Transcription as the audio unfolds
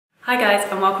Hi guys,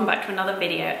 and welcome back to another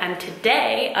video, and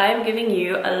today I'm giving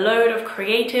you a load of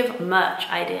creative merch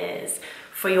ideas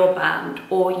for your band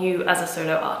or you as a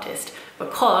solo artist,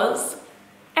 because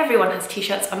everyone has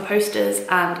t-shirts and posters,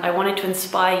 and I wanted to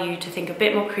inspire you to think a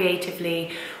bit more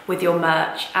creatively with your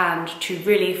merch and to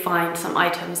really find some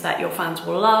items that your fans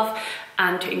will love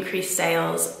and to increase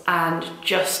sales and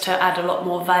just to add a lot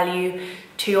more value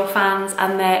to your fans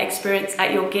and their experience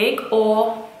at your gig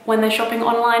or when they're shopping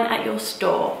online at your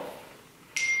store.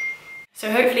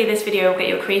 So hopefully this video will get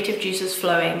your creative juices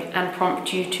flowing and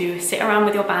prompt you to sit around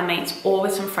with your bandmates or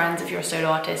with some friends if you're a solo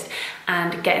artist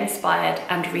and get inspired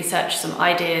and research some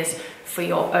ideas for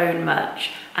your own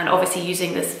merch, and obviously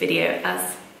using this video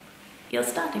as your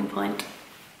starting point.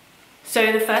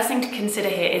 So the first thing to consider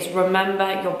here is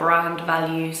remember your brand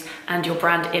values and your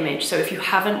brand image. So if you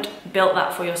haven't built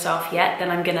that for yourself yet,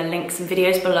 then I'm gonna link some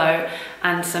videos below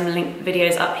and some link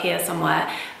videos up here somewhere.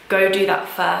 Go do that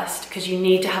first, because you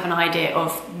need to have an idea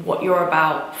of what you're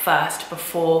about first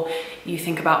before you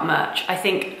think about merch. I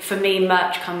think for me,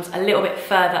 merch comes a little bit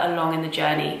further along in the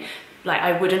journey. Like,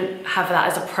 I wouldn't have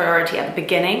that as a priority at the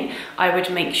beginning. I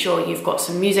would make sure you've got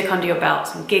some music under your belt,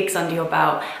 some gigs under your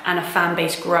belt, and a fan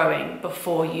base growing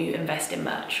before you invest in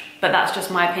merch. But that's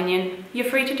just my opinion. You're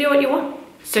free to do what you want.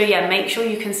 So yeah, make sure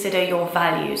you consider your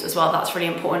values as well. That's really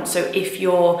important. So if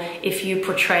you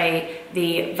portray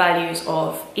the values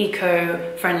of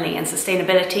eco-friendly and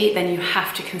sustainability, then you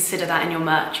have to consider that in your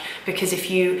merch, because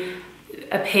if you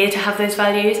appear to have those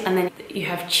values and then you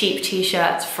have cheap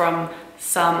t-shirts from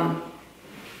some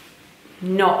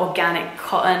not organic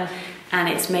cotton and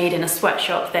it's made in a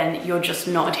sweatshop, then you're just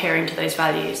not adhering to those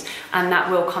values, and that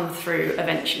will come through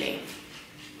eventually.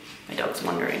 My dog's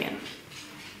wandering in.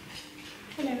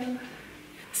 Hello.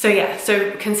 So yeah,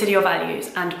 so consider your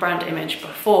values and brand image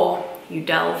before you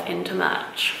delve into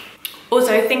merch.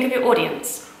 Also, think of your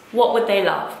audience. What would they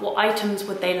love? What items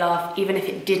would they love even if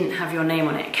it didn't have your name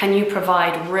on it? Can you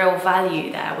provide real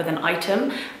value there with an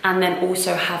item and then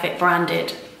also have it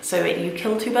branded? So you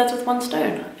kill two birds with one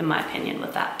stone, in my opinion,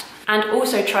 with that. And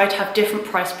also try to have different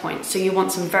price points. So you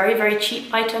want some very, very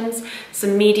cheap items,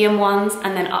 some medium ones,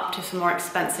 and then up to some more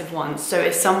expensive ones. So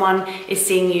if someone is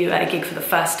seeing you at a gig for the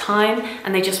first time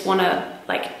and they just wanna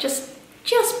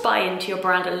just buy into your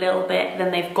brand a little bit,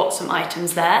 then they've got some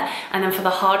items there. And then for the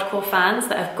hardcore fans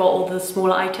that have got all the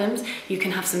smaller items, you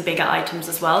can have some bigger items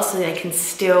as well, so they can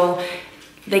still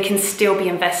be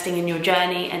investing in your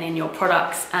journey and in your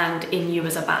products and in you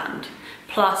as a band.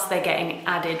 Plus they're getting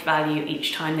added value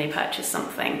each time they purchase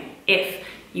something if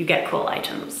you get cool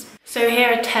items. So here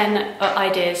are 10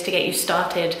 ideas to get you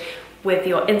started with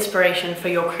your inspiration for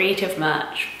your creative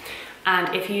merch.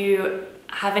 And if you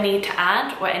have any to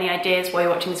add or any ideas while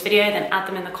you're watching this video, then add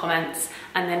them in the comments,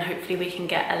 and then hopefully we can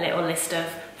get a little list of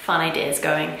fun ideas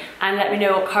going. And let me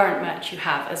know what current merch you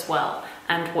have as well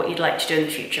and what you'd like to do in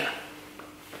the future.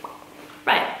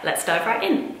 Right, let's dive right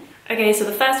in. Okay, so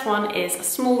the first one is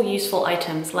small useful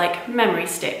items like memory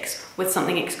sticks with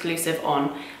something exclusive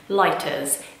on,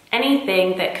 lighters,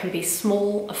 anything that can be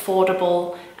small,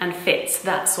 affordable, and fits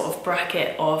that sort of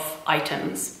bracket of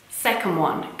items. Second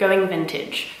one, going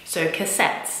vintage. So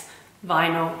cassettes,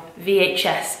 vinyl,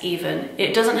 VHS even.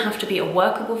 It doesn't have to be a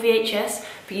workable VHS,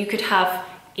 but you could have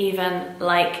even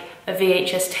like a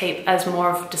VHS tape as more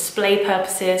of display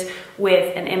purposes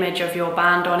with an image of your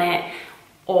band on it,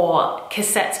 or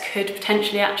cassettes could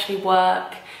potentially actually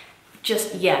work.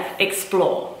 Just, yeah,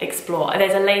 explore.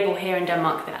 There's a label here in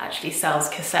Denmark that actually sells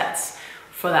cassettes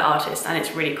for their artists, and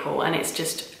it's really cool, and it's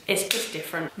just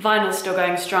different. Vinyl's still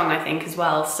going strong, I think, as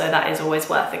well, so that is always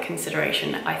worth a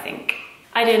consideration, I think.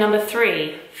 Idea number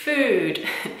 3, food.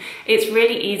 It's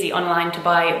really easy online to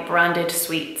buy branded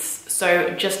sweets, so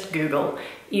just Google.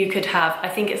 You could have, I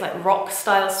think it's like rock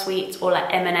style sweets or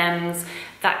like M&Ms,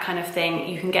 that kind of thing.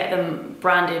 You can get them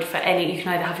branded for any, you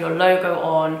can either have your logo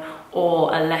on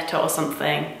or a letter or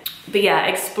something. But yeah,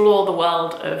 explore the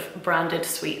world of branded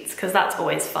sweets, because that's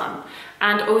always fun.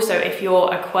 And also, if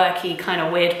you're a quirky kind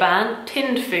of weird band,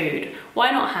 tinned food. Why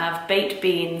not have baked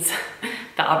beans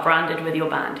that are branded with your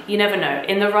band? You never know.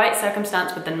 In the right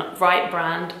circumstance with the right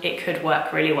brand, it could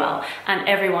work really well. And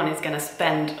everyone is gonna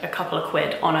spend a couple of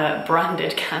quid on a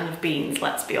branded can of beans,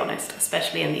 let's be honest,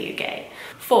 especially in the UK.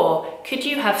 4, could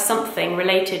you have something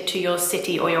related to your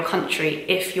city or your country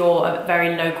if you're a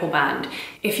very local band?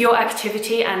 If your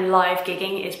activity and live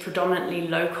gigging is predominantly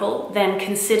local, then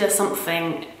consider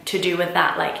something to do with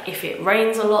that. Like if it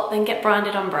rains a lot, then get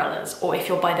branded umbrellas. Or if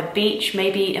you're by the beach,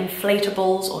 maybe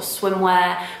inflatables or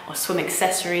swimwear or swim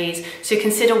accessories. So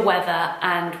consider weather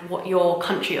and what your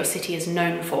country or city is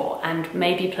known for, and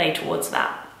maybe play towards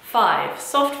that. 5,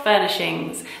 soft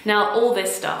furnishings. Now all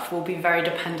this stuff will be very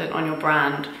dependent on your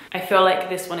brand. I feel like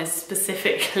this one is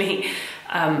specifically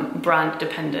brand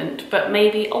dependent, but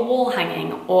maybe a wall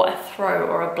hanging or a throw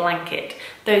or a blanket,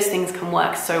 those things can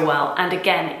work so well. And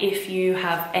again, if you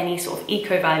have any sort of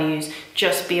eco values,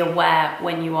 just be aware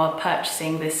when you are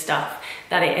purchasing this stuff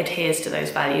that it adheres to those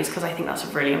values, because I think that's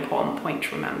a really important point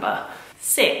to remember.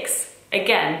 6,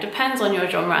 again, depends on your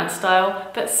genre and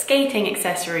style, but skating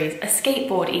accessories, a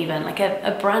skateboard even, like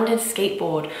a branded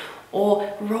skateboard, or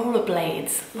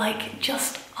rollerblades, like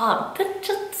there's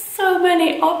just so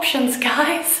many options,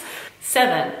 guys.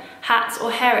 7, hats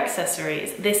or hair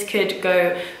accessories. This could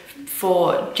go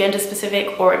for gender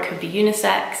specific or it could be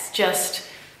unisex, just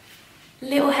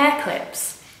little hair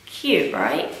clips. Cute,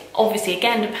 right? Obviously,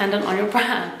 again, dependent on your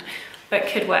brand, but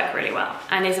could work really well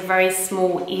and is a very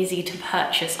small, easy to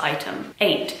purchase item.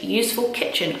 8, useful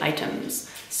kitchen items.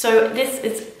 So this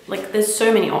is like, there's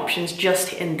so many options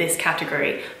just in this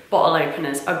category. Bottle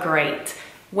openers are great.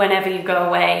 Whenever you go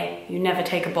away, you never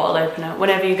take a bottle opener.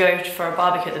 Whenever you go for a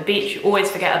barbecue at the beach, you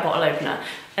always forget a bottle opener.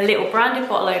 A little branded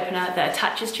bottle opener that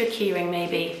attaches to your keyring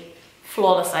maybe,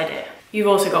 flawless idea. You've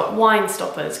also got wine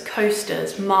stoppers,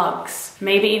 coasters, mugs,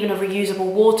 maybe even a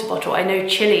reusable water bottle. I know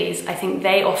Chili's, I think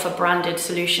they offer branded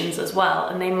solutions as well,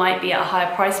 and they might be at a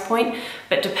higher price point,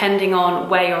 but depending on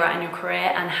where you're at in your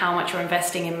career and how much you're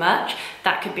investing in merch,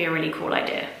 that could be a really cool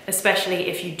idea, especially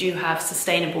if you do have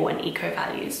sustainable and eco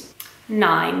values.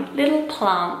 9, little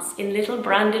plants in little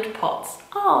branded pots.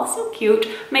 Oh, so cute.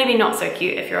 Maybe not so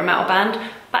cute if you're a metal band,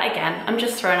 but again, I'm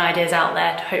just throwing ideas out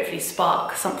there to hopefully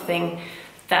spark something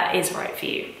that is right for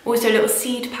you. Also, little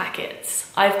seed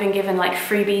packets. I've been given like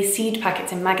freebie seed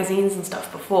packets in magazines and stuff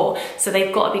before, so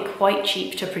they've got to be quite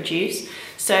cheap to produce.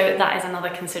 So that is another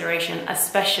consideration,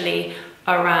 especially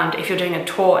around if you're doing a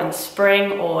tour in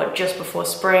spring or just before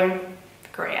spring.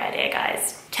 Great idea,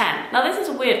 guys. 10. Now this is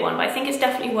a weird one, but I think it's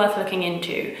definitely worth looking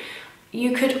into.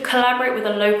 You could collaborate with a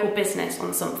local business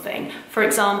on something. For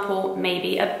example,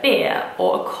 maybe a beer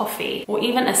or a coffee or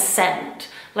even a scent.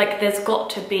 Like, there's got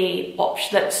to be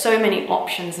so many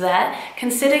options there.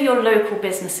 Consider your local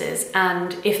businesses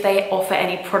and if they offer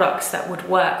any products that would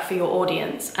work for your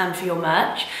audience and for your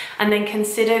merch, and then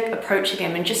consider approaching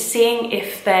them and just seeing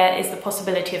if there is the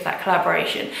possibility of that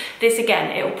collaboration. This,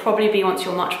 again, it will probably be once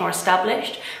you're much more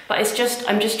established, but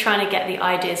I'm just trying to get the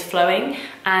ideas flowing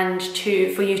and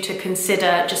for you to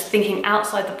consider just thinking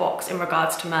outside the box in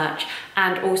regards to merch,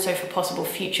 and also for possible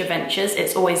future ventures.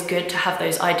 It's always good to have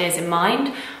those ideas in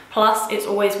mind. Plus, it's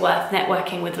always worth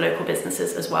networking with local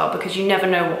businesses as well, because you never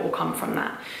know what will come from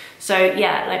that. So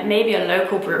yeah, like maybe a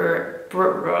local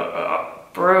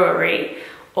brewery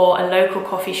or a local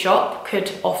coffee shop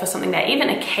could offer something there. Even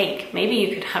a cake, maybe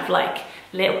you could have like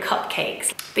little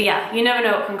cupcakes. But yeah, you never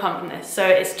know what can come from this.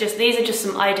 So these are just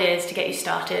some ideas to get you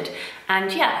started.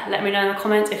 And yeah, let me know in the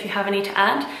comments if you have any to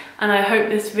add. And I hope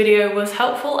this video was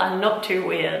helpful and not too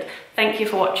weird. Thank you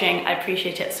for watching, I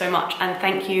appreciate it so much. And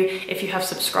thank you if you have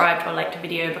subscribed or liked the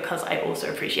video, because I also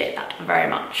appreciate that very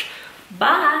much.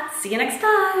 Bye, see you next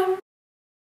time.